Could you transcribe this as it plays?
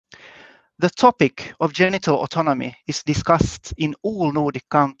The topic of genital autonomy is discussed in all Nordic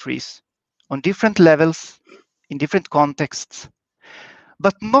countries on different levels, in different contexts,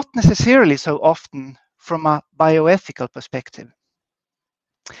 but not necessarily so often from a bioethical perspective.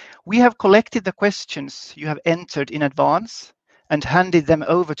 We have collected the questions you have entered in advance and handed them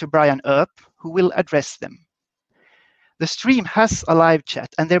over to Brian Earp, who will address them. The stream has a live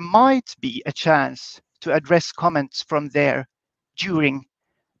chat, and there might be a chance to address comments from there during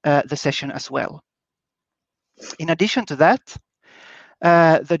the session as well. In addition to that,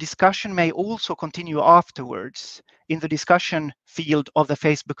 the discussion may also continue afterwards in the discussion field of the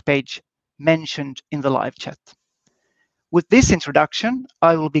Facebook page mentioned in the live chat. With this introduction,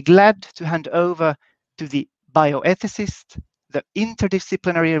 I will be glad to hand over to the bioethicist, the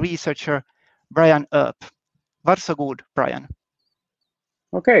interdisciplinary researcher, Brian Earp. Varsågod, Brian.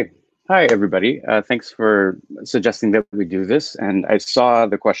 Okay. Hi, everybody. Thanks for suggesting that we do this. And I saw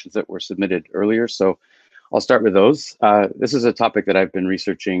the questions that were submitted earlier, so I'll start with those. This is a topic that I've been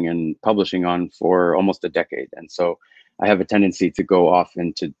researching and publishing on for almost a decade. And so I have a tendency to go off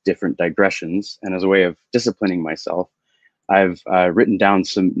into different digressions. And as a way of disciplining myself, I've written down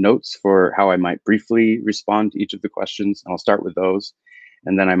some notes for how I might briefly respond to each of the questions. And I'll start with those.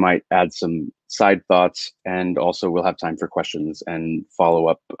 And then I might add some side thoughts, and also we'll have time for questions and follow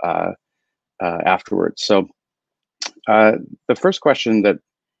up afterwards. So the first question that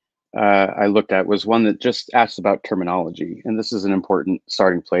I looked at was one that just asked about terminology. And this is an important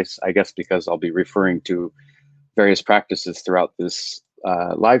starting place, I guess, because I'll be referring to various practices throughout this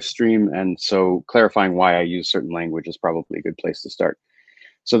live stream. And so clarifying why I use certain language is probably a good place to start.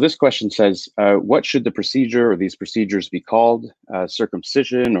 So this question says, what should the procedure or these procedures be called?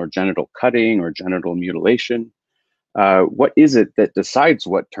 Circumcision or genital cutting or genital mutilation? What is it that decides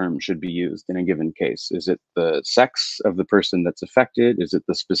what term should be used in a given case? Is it the sex of the person that's affected? Is it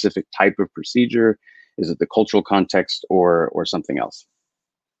the specific type of procedure? Is it the cultural context or something else?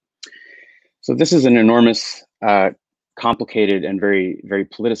 So this is an enormous, complicated and very, very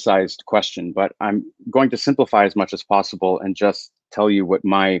politicized question, but I'm going to simplify as much as possible and just tell you what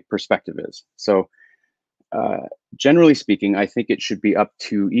my perspective is. So generally speaking, I think it should be up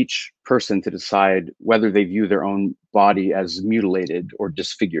to each person to decide whether they view their own body as mutilated or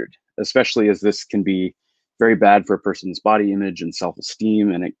disfigured, especially as this can be very bad for a person's body image and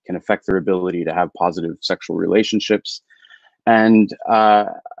self-esteem, and it can affect their ability to have positive sexual relationships. And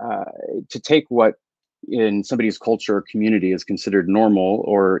to take what in somebody's culture or community is considered normal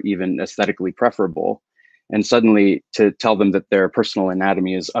or even aesthetically preferable, and suddenly to tell them that their personal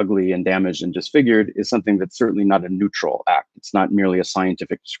anatomy is ugly and damaged and disfigured is something that's certainly not a neutral act. It's not merely a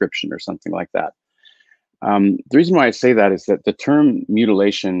scientific description or something like that. The reason why I say that is that the term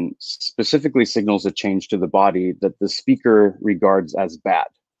mutilation specifically signals a change to the body that the speaker regards as bad.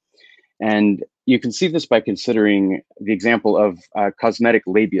 And you can see this by considering the example of cosmetic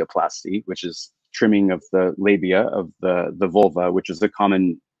labiaplasty, which is trimming of the labia of the vulva, which is a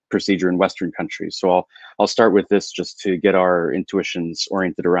common procedure in Western countries. So I'll start with this just to get our intuitions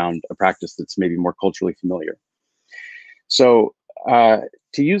oriented around a practice that's maybe more culturally familiar. So to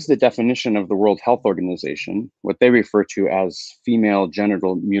use the definition of the World Health Organization, what they refer to as female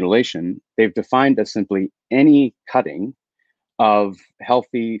genital mutilation, they've defined as simply any cutting of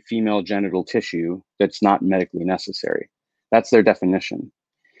healthy female genital tissue that's not medically necessary. That's their definition.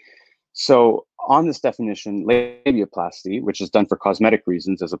 So on this definition, labiaplasty, which is done for cosmetic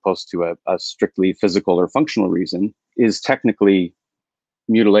reasons as opposed to a strictly physical or functional reason, is technically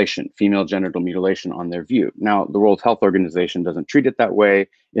mutilation, female genital mutilation on their view. Now, the World Health Organization doesn't treat it that way.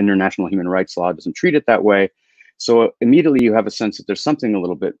 International human rights law doesn't treat it that way. So immediately you have a sense that there's something a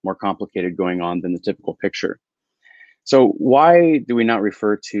little bit more complicated going on than the typical picture. So why do we not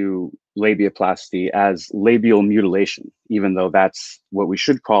refer to labiaplasty as labial mutilation, even though that's what we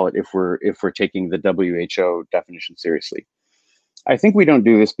should call it if we're taking the WHO definition seriously? I think we don't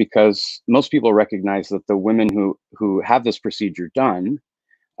do this because most people recognize that the women who have this procedure done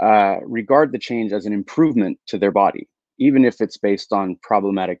regard the change as an improvement to their body, even if it's based on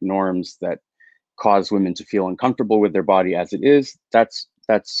problematic norms that cause women to feel uncomfortable with their body as it is. That's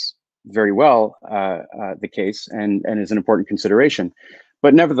very well the case and is an important consideration.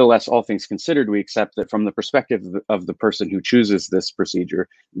 But nevertheless, all things considered, we accept that from the perspective of the person who chooses this procedure,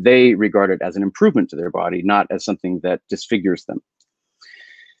 they regard it as an improvement to their body, not as something that disfigures them.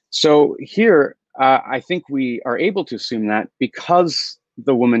 So here, I think we are able to assume that because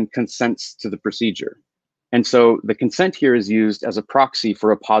the woman consents to the procedure. And so the consent here is used as a proxy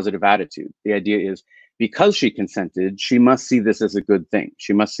for a positive attitude. The idea is, because she consented, she must see this as a good thing.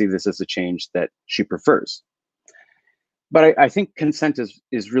 She must see this as a change that she prefers. But I think consent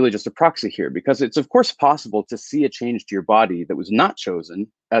is really just a proxy here, because it's of course possible to see a change to your body that was not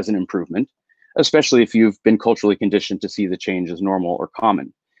chosen as an improvement, especially if you've been culturally conditioned to see the change as normal or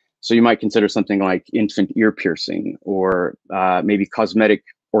common. So you might consider something like infant ear piercing, or maybe cosmetic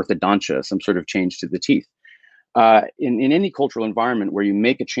orthodontia, some sort of change to the teeth. In any cultural environment where you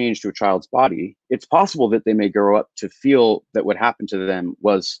make a change to a child's body, it's possible that they may grow up to feel that what happened to them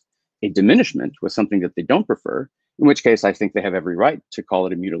was a diminishment, was something that they don't prefer, in which case I think they have every right to call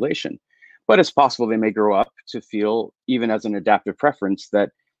it a mutilation. But it's possible they may grow up to feel, even as an adaptive preference, that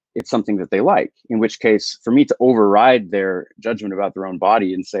it's something that they like, in which case, for me to override their judgment about their own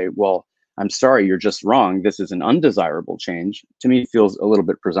body and say, well, I'm sorry, you're just wrong, this is an undesirable change, to me feels a little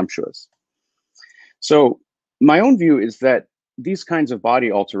bit presumptuous. So my own view is that these kinds of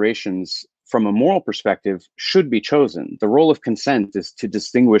body alterations, from a moral perspective, should be chosen. The role of consent is to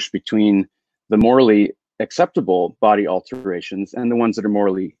distinguish between the morally acceptable body alterations and the ones that are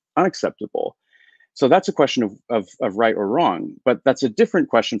morally unacceptable. So that's a question of right or wrong, but that's a different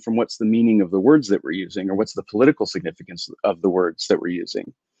question from what's the meaning of the words that we're using, or what's the political significance of the words that we're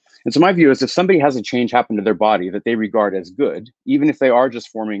using. And so my view is, if somebody has a change happen to their body that they regard as good, even if they are just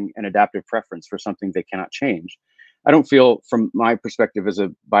forming an adaptive preference for something they cannot change, I don't feel, from my perspective as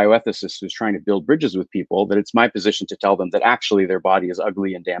a bioethicist who's trying to build bridges with people, that it's my position to tell them that actually their body is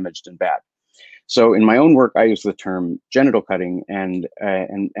ugly and damaged and bad. So in my own work, I use the term genital cutting, and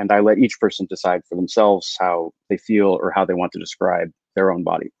I let each person decide for themselves how they feel or how they want to describe their own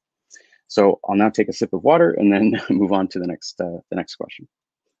body. So I'll now take a sip of water and then move on to the next question.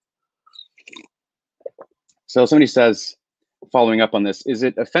 So somebody says, following up on this, is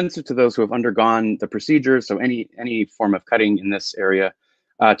it offensive to those who have undergone the procedure, so any form of cutting in this area,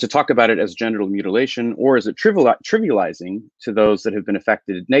 to talk about it as genital mutilation, or is it trivializing to those that have been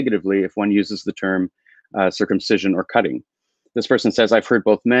affected negatively if one uses the term circumcision or cutting? This person says, I've heard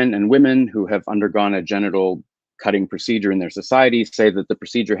both men and women who have undergone a genital cutting procedure in their society say that the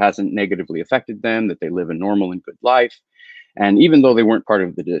procedure hasn't negatively affected them, that they live a normal and good life. And even though they weren't part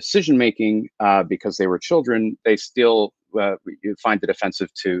of the decision making because they were children, they still find it offensive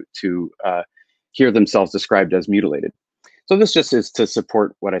to hear themselves described as mutilated. So this just is to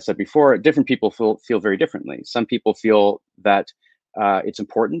support what I said before. Different people feel very differently. Some people feel that it's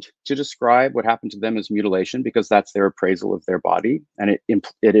important to describe what happened to them as mutilation because that's their appraisal of their body, and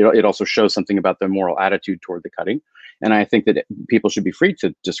it also shows something about their moral attitude toward the cutting. And I think that people should be free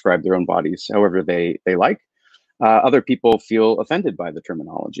to describe their own bodies however they like. Other people feel offended by the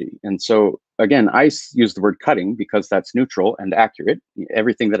terminology. And so, again, I use the word cutting because that's neutral and accurate.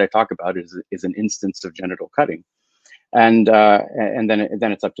 Everything that I talk about is an instance of genital cutting. And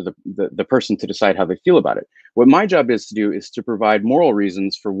then it's up to the person to decide how they feel about it. What my job is to do is to provide moral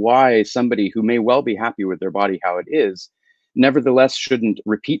reasons for why somebody who may well be happy with their body how it is, nevertheless shouldn't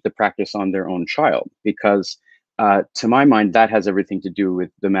repeat the practice on their own child, because to my mind, that has everything to do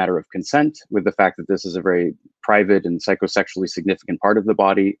with the matter of consent, with the fact that this is a very private and psychosexually significant part of the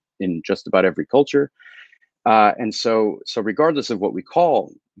body in just about every culture. And so regardless of what we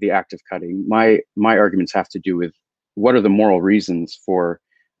call the act of cutting, my arguments have to do with what are the moral reasons for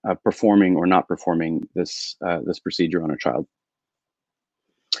performing or not performing this procedure on a child.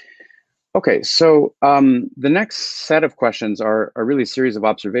 Okay, so the next set of questions are really a series of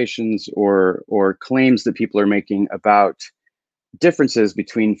observations or claims that people are making about differences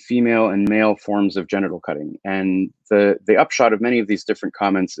between female and male forms of genital cutting. And the upshot of many of these different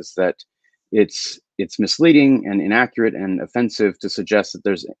comments is that it's misleading and inaccurate and offensive to suggest that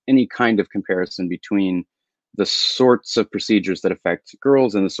there's any kind of comparison between the sorts of procedures that affect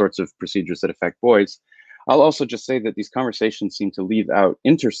girls and the sorts of procedures that affect boys. I'll also just say that these conversations seem to leave out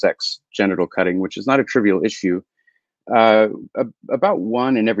intersex genital cutting, which is not a trivial issue. About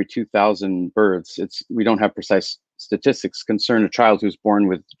 1 in every 2,000 births, we don't have precise statistics, concern a child who's born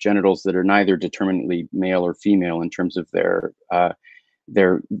with genitals that are neither determinately male or female in terms of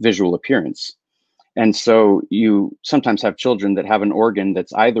their visual appearance. And so you sometimes have children that have an organ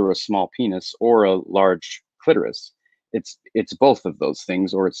that's either a small penis or a large clitoris. It's both of those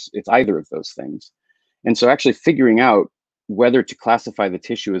things, or it's either of those things. And so actually figuring out whether to classify the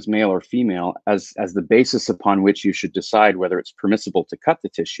tissue as male or female as the basis upon which you should decide whether it's permissible to cut the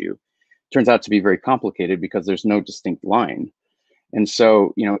tissue turns out to be very complicated because there's no distinct line. And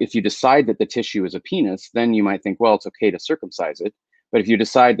so, if you decide that the tissue is a penis, then you might think, well, it's okay to circumcise it. But if you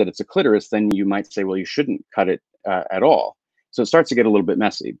decide that it's a clitoris, then you might say, well, you shouldn't cut it at all. So it starts to get a little bit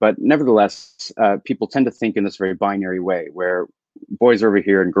messy. But nevertheless, people tend to think in this very binary way where boys are over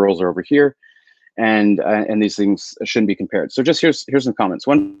here and girls are over here. and these things shouldn't be compared. So just here's some comments.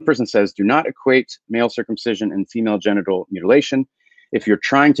 One person says, do not equate male circumcision and female genital mutilation. If you're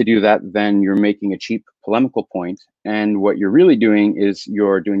trying to do that, then you're making a cheap polemical point. And what you're really doing is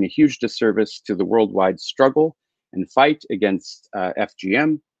you're doing a huge disservice to the worldwide struggle and fight against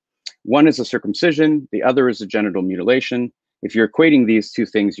FGM. One is a circumcision, the other is a genital mutilation. If you're equating these two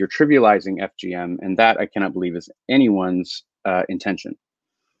things, you're trivializing FGM, and that I cannot believe is anyone's intention.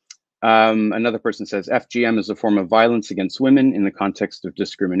 Another person says, FGM is a form of violence against women in the context of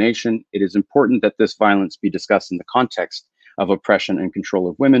discrimination. It is important that this violence be discussed in the context of oppression and control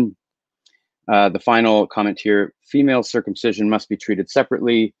of women. The final comment here, female circumcision must be treated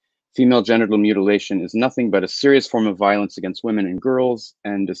separately. Female genital mutilation is nothing but a serious form of violence against women and girls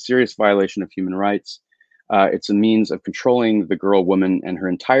and a serious violation of human rights. It's a means of controlling the girl, woman, and her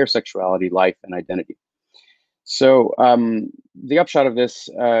entire sexuality, life, and identity. So the upshot of this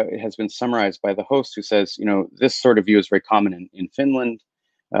has been summarized by the host, who says, this sort of view is very common in Finland.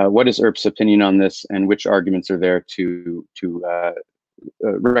 What is Earp's opinion on this, and which arguments are there to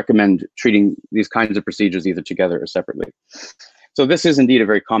recommend treating these kinds of procedures either together or separately? So this is indeed a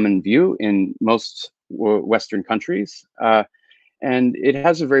very common view in most Western countries. And it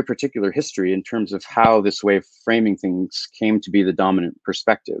has a very particular history in terms of how this way of framing things came to be the dominant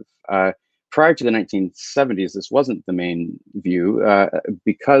perspective. Prior to the 1970s, this wasn't the main view,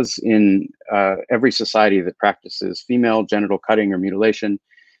 because in every society that practices female genital cutting or mutilation,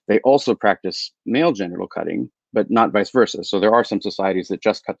 they also practice male genital cutting, but not vice versa. So there are some societies that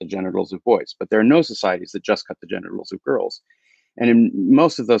just cut the genitals of boys, but there are no societies that just cut the genitals of girls. And in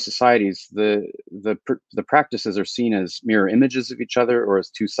most of those societies, the practices are seen as mirror images of each other or as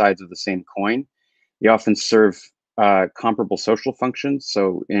two sides of the same coin. They often serve comparable social functions.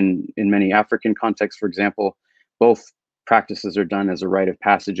 So in many African contexts, for example, both practices are done as a rite of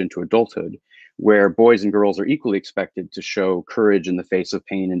passage into adulthood, where boys and girls are equally expected to show courage in the face of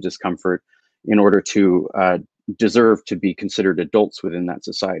pain and discomfort in order to deserve to be considered adults within that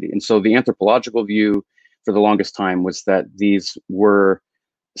society. And so the anthropological view for the longest time was that these were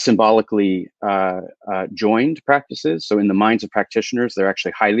symbolically joined practices. So in the minds of practitioners, they're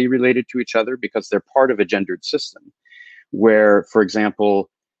actually highly related to each other because they're part of a gendered system where, for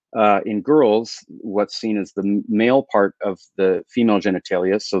example, in girls, what's seen as the male part of the female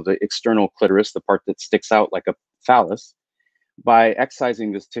genitalia, so the external clitoris, the part that sticks out like a phallus, by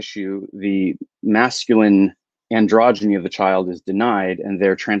excising this tissue, the masculine androgyny of the child is denied and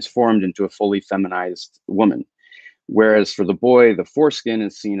they're transformed into a fully feminized woman. Whereas for the boy, the foreskin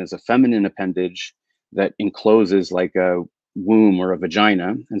is seen as a feminine appendage that encloses like a womb or a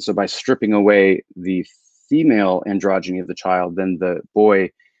vagina. And so by stripping away the female androgyny of the child, then the boy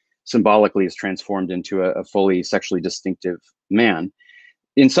symbolically is transformed into a fully sexually distinctive man.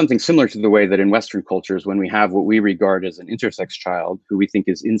 In something similar to the way that in Western cultures, when we have what we regard as an intersex child who we think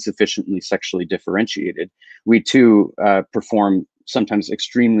is insufficiently sexually differentiated, we too perform sometimes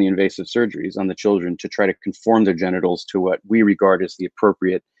extremely invasive surgeries on the children to try to conform their genitals to what we regard as the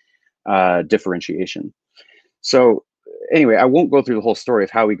appropriate differentiation. So anyway, I won't go through the whole story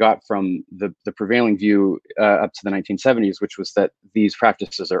of how we got from the prevailing view up to the 1970s, which was that these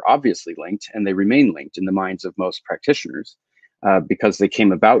practices are obviously linked and they remain linked in the minds of most practitioners. Because they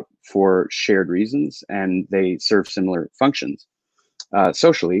came about for shared reasons and they serve similar functions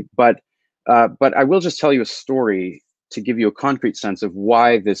socially. But I will just tell you a story to give you a concrete sense of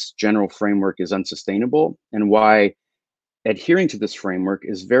why this general framework is unsustainable and why adhering to this framework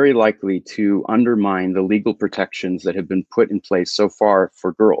is very likely to undermine the legal protections that have been put in place so far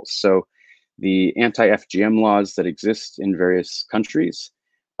for girls. So the anti-FGM laws that exist in various countries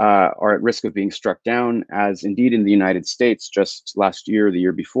are at risk of being struck down, as indeed in the United States just last year, the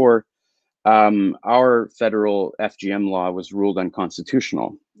year before, our federal FGM law was ruled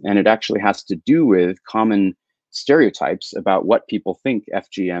unconstitutional. And it actually has to do with common stereotypes about what people think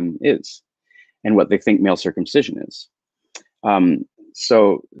FGM is and what they think male circumcision is.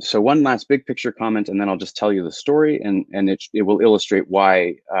 So one last big picture comment, and then I'll just tell you the story, and it will illustrate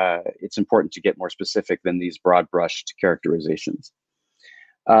why it's important to get more specific than these broad brushed characterizations.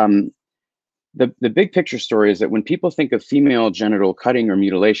 The big picture story is that when people think of female genital cutting or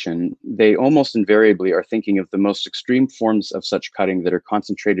mutilation, they almost invariably are thinking of the most extreme forms of such cutting that are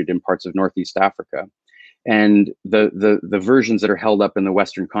concentrated in parts of Northeast Africa. And the versions that are held up in the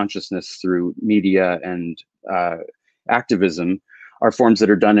Western consciousness through media and activism are forms that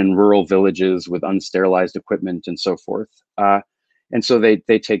are done in rural villages with unsterilized equipment and so forth. And so they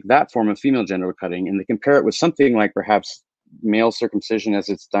take that form of female genital cutting and they compare it with something like perhaps male circumcision as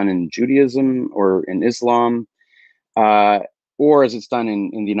it's done in Judaism or in Islam, or as it's done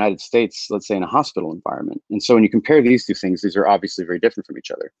in the United States, let's say in a hospital environment. And so when you compare these two things, these are obviously very different from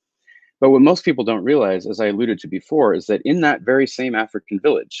each other. But what most people don't realize, as I alluded to before, is that in that very same African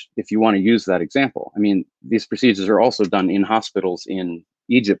village, if you want to use that example, I mean, these procedures are also done in hospitals in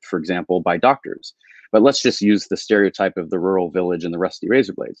Egypt, for example, by doctors. But let's just use the stereotype of the rural village and the rusty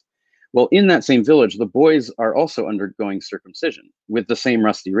razor blades. Well, in that same village, the boys are also undergoing circumcision with the same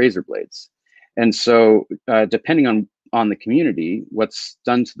rusty razor blades. And so depending on the community, what's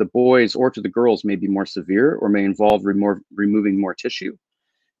done to the boys or to the girls may be more severe or may involve removing more tissue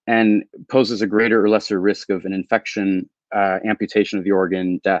and poses a greater or lesser risk of an infection, amputation of the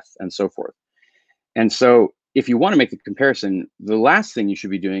organ, death, and so forth. And so if you want to make the comparison, the last thing you should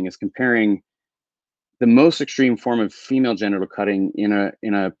be doing is comparing the most extreme form of female genital cutting in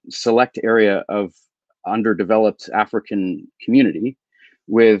a select area of underdeveloped African community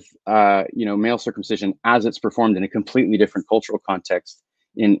with male circumcision as it's performed in a completely different cultural context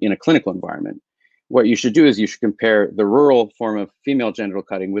in a clinical environment. What you should do is you should compare the rural form of female genital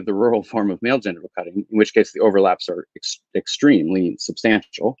cutting with the rural form of male genital cutting, in which case the overlaps are extremely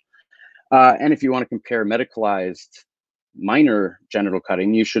substantial. And if you want to compare medicalized minor genital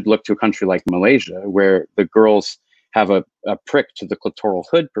cutting, you should look to a country like Malaysia, where the girls have a prick to the clitoral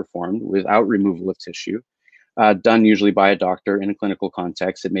hood performed without removal of tissue, done usually by a doctor in a clinical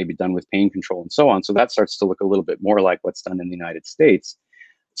context. It may be done with pain control and so on. So that starts to look a little bit more like what's done in the United States.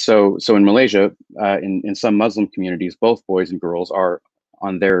 So in Malaysia, in some Muslim communities, both boys and girls are,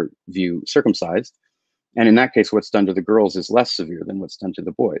 on their view, circumcised. And in that case, what's done to the girls is less severe than what's done to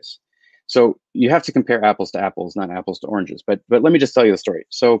the boys. So you have to compare apples to apples, not apples to oranges. But let me just tell you the story.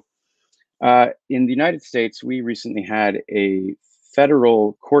 So in the United States, we recently had a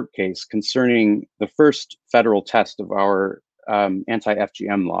federal court case concerning the first federal test of our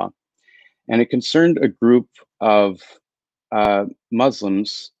anti-FGM law. And it concerned a group of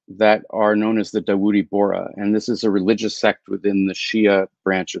Muslims that are known as the Dawoodi Bohra. And this is a religious sect within the Shia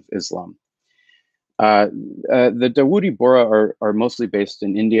branch of Islam. The Dawoodi Bohra are mostly based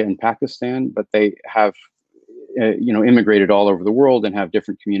in India and Pakistan, but they have immigrated all over the world and have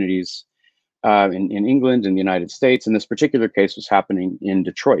different communities in England and the United States. And this particular case was happening in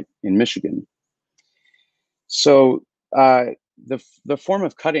Detroit, in Michigan. So the form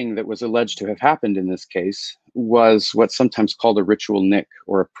of cutting that was alleged to have happened in this case was what's sometimes called a ritual nick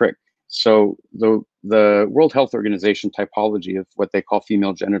or a prick. So the World Health Organization typology of what they call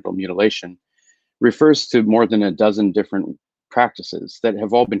female genital mutilation refers to more than a dozen different practices that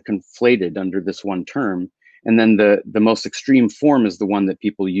have all been conflated under this one term. And then the most extreme form is the one that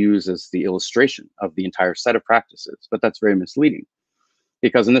people use as the illustration of the entire set of practices. But that's very misleading,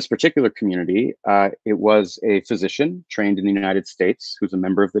 because in this particular community, it was a physician trained in the United States who's a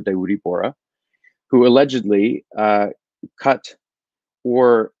member of the Dawoodi Bohra, who allegedly cut,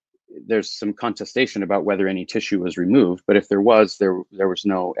 or there's some contestation about whether any tissue was removed, but if there was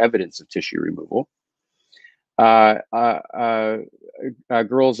no evidence of tissue removal.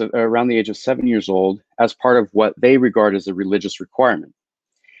 Girls around the age of 7 years old as part of what they regard as a religious requirement.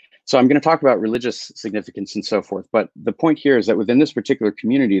 So I'm going to talk about religious significance and so forth, but the point here is that within this particular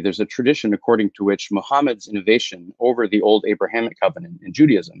community, there's a tradition according to which Muhammad's innovation over the old Abrahamic covenant in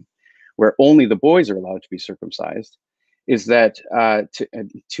Judaism, where only the boys are allowed to be circumcised, is that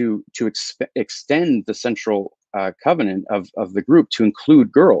to extend the central covenant of the group to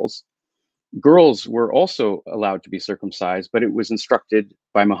include girls. Girls were also allowed to be circumcised, but it was instructed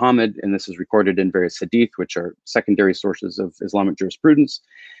by Muhammad, and this is recorded in various hadith, which are secondary sources of Islamic jurisprudence,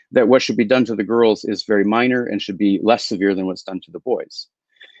 that what should be done to the girls is very minor and should be less severe than what's done to the boys.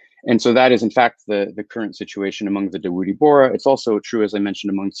 And so that is, in fact, the current situation among the Dawoodi Bohra. It's also true, as I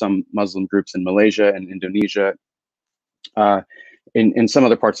mentioned, among some Muslim groups in Malaysia and Indonesia, in some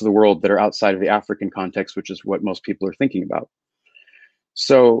other parts of the world that are outside of the African context, which is what most people are thinking about.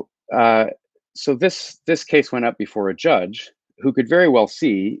 So this case went up before a judge who could very well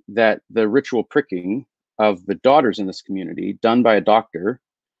see that the ritual pricking of the daughters in this community done by a doctor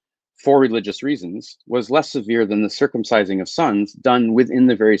for religious reasons was less severe than the circumcising of sons done within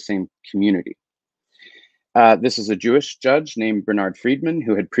the very same community. This is a Jewish judge named Bernard Friedman,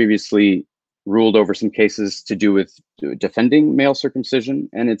 who had previously ruled over some cases to do with defending male circumcision,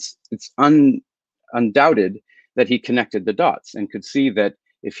 and it's undoubted that he connected the dots and could see that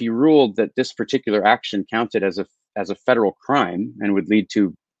if he ruled that this particular action counted as a federal crime and would lead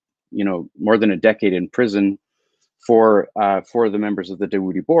to, more than a decade in prison for the members of the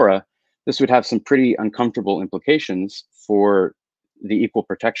Dawoodi Bohra, this would have some pretty uncomfortable implications for the Equal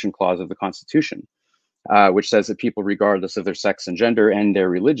Protection Clause of the Constitution, which says that people, regardless of their sex and gender and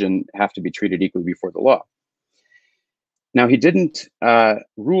their religion, have to be treated equally before the law. Now, he didn't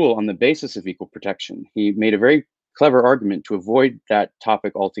rule on the basis of equal protection. He made a very clever argument to avoid that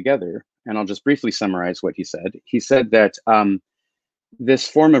topic altogether. And I'll just briefly summarize what he said. He said that this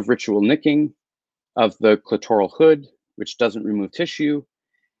form of ritual nicking of the clitoral hood, which doesn't remove tissue,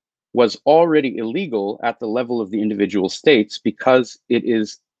 was already illegal at the level of the individual states because it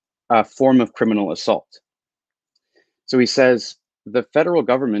is a form of criminal assault. So he says the federal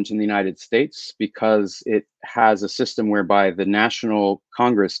government in the United States, because it has a system whereby the national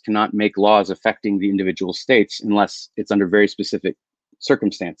Congress cannot make laws affecting the individual states unless it's under very specific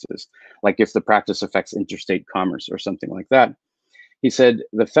circumstances, like if the practice affects interstate commerce or something like that. He said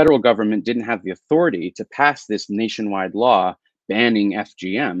the federal government didn't have the authority to pass this nationwide law banning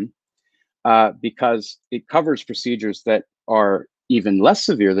FGM because it covers procedures that are even less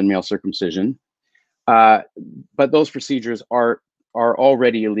severe than male circumcision, but those procedures are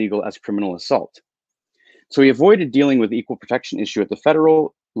already illegal as criminal assault. So he avoided dealing with the equal protection issue at the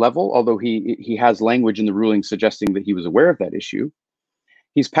federal level, although he has language in the ruling suggesting that he was aware of that issue.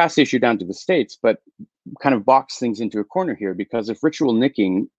 He's passed the issue down to the states, but kind of boxed things into a corner here, because if ritual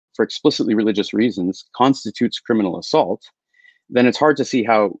nicking for explicitly religious reasons constitutes criminal assault, then it's hard to see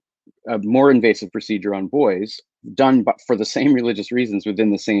how a more invasive procedure on boys done but for the same religious reasons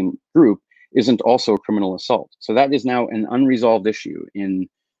within the same group isn't also a criminal assault. So that is now an unresolved issue in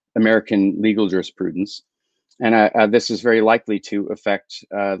American legal jurisprudence. And this is very likely to affect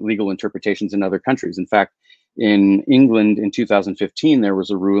legal interpretations in other countries. In fact, in England in 2015, there was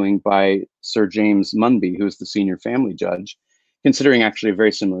a ruling by Sir James Munby, who is the senior family judge, considering actually a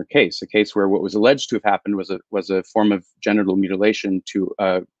very similar case, a case where what was alleged to have happened was a form of genital mutilation to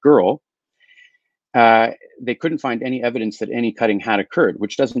a girl. They couldn't find any evidence that any cutting had occurred,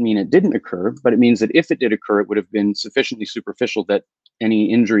 which doesn't mean it didn't occur, but it means that if it did occur, it would have been sufficiently superficial that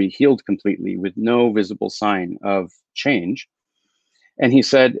any injury healed completely with no visible sign of change. And he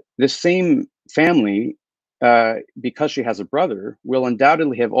said this same family, because she has a brother, will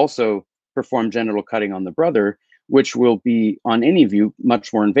undoubtedly have also performed genital cutting on the brother, which will be, on any view,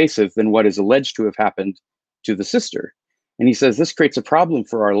 much more invasive than what is alleged to have happened to the sister. And he says this creates a problem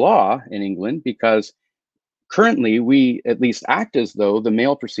for our law in England because currently we at least act as though the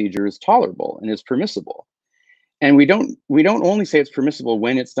male procedure is tolerable and is permissible. And we don't only say it's permissible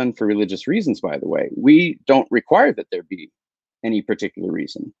when it's done for religious reasons, by the way. We don't require that there be any particular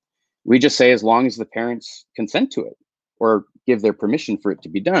reason. We just say as long as the parents consent to it or give their permission for it to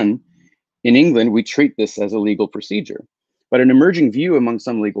be done. In England, we treat this as a legal procedure. But an emerging view among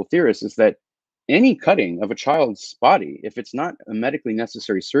some legal theorists is that any cutting of a child's body, if it's not a medically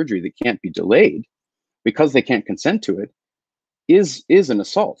necessary surgery that can't be delayed because they can't consent to it, is an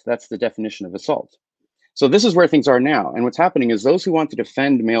assault. That's the definition of assault. So this is where things are now. And what's happening is those who want to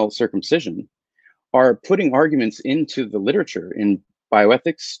defend male circumcision are putting arguments into the literature in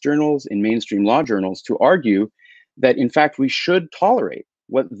bioethics journals, in mainstream law journals, to argue that, in fact, we should tolerate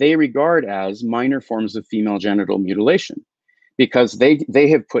what they regard as minor forms of female genital mutilation, because they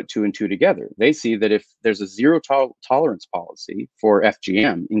have put two and two together. They see that if there's a zero tolerance policy for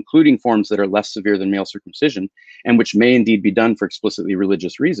FGM, including forms that are less severe than male circumcision, and which may indeed be done for explicitly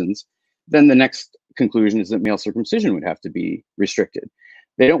religious reasons, then the next conclusion is that male circumcision would have to be restricted.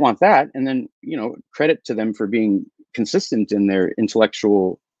 They don't want that. And then, credit to them for being consistent in their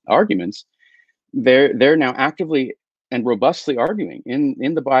intellectual arguments. They're now actively and robustly arguing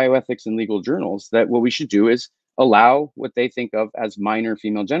in the bioethics and legal journals that what we should do is allow what they think of as minor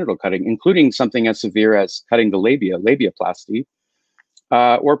female genital cutting, including something as severe as cutting the labiaplasty,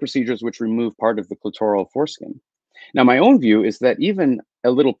 or procedures which remove part of the clitoral foreskin. Now, my own view is that even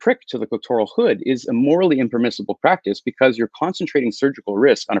a little prick to the clitoral hood is a morally impermissible practice because you're concentrating surgical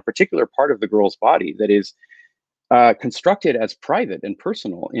risk on a particular part of the girl's body that is constructed as private and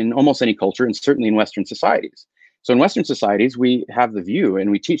personal in almost any culture, and certainly in Western societies. So in Western societies, we have the view, and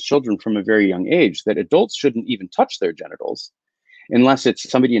we teach children from a very young age, that adults shouldn't even touch their genitals unless it's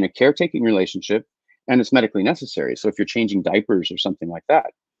somebody in a caretaking relationship and it's medically necessary. So if you're changing diapers or something like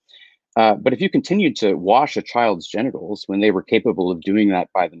that. But if you continued to wash a child's genitals when they were capable of doing that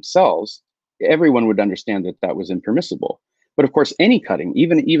by themselves, everyone would understand that that was impermissible. But of course, any cutting,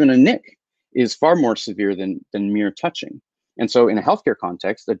 even a nick, is far more severe than mere touching. And so in a healthcare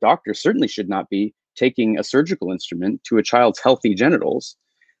context, a doctor certainly should not be taking a surgical instrument to a child's healthy genitals,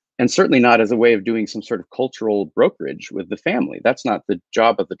 and certainly not as a way of doing some sort of cultural brokerage with the family. That's not the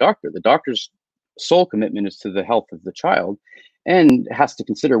job of the doctor. The doctor's sole commitment is to the health of the child and has to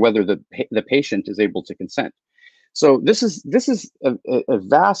consider whether the patient is able to consent. So this is a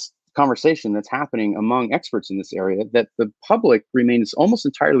vast conversation that's happening among experts in this area that the public remains almost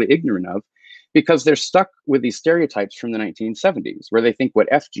entirely ignorant of, because they're stuck with these stereotypes from the 1970s, where they think what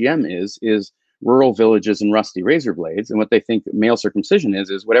FGM is rural villages and rusty razor blades, and what they think male circumcision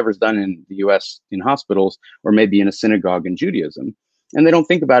is whatever's done in the US in hospitals or maybe in a synagogue in Judaism. And they don't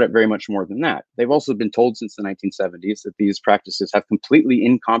think about it very much more than that. They've also been told since the 1970s that these practices have completely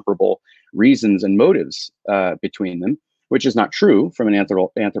incomparable reasons and motives between them, which is not true from an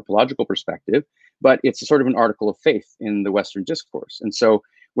anthropological perspective, but it's a sort of an article of faith in the Western discourse. And so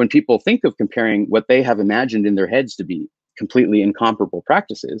when people think of comparing what they have imagined in their heads to be completely incomparable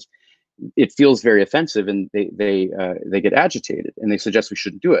practices, it feels very offensive, and they get agitated and they suggest we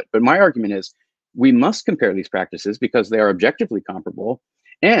shouldn't do it. But my argument is we must compare these practices because they are objectively comparable,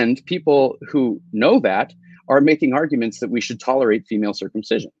 and people who know that are making arguments that we should tolerate female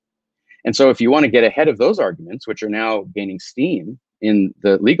circumcision. And so if you want to get ahead of those arguments, which are now gaining steam in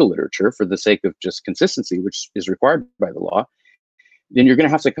the legal literature for the sake of just consistency, which is required by the law, then you're going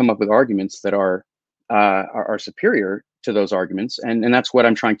to have to come up with arguments that are superior to those arguments. And that's what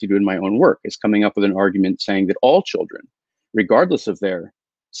I'm trying to do in my own work, is coming up with an argument saying that all children, regardless of their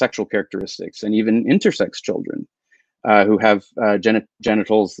sexual characteristics, and even intersex children who have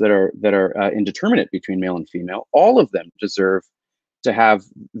genitals that are indeterminate between male and female, all of them deserve to have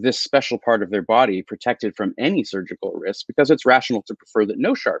this special part of their body protected from any surgical risk, because it's rational to prefer that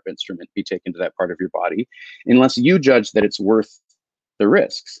no sharp instrument be taken to that part of your body unless you judge that it's worth the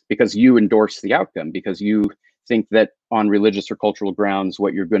risks, because you endorse the outcome, because you think that on religious or cultural grounds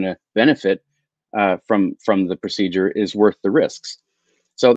what you're going to benefit from the procedure is worth the risks.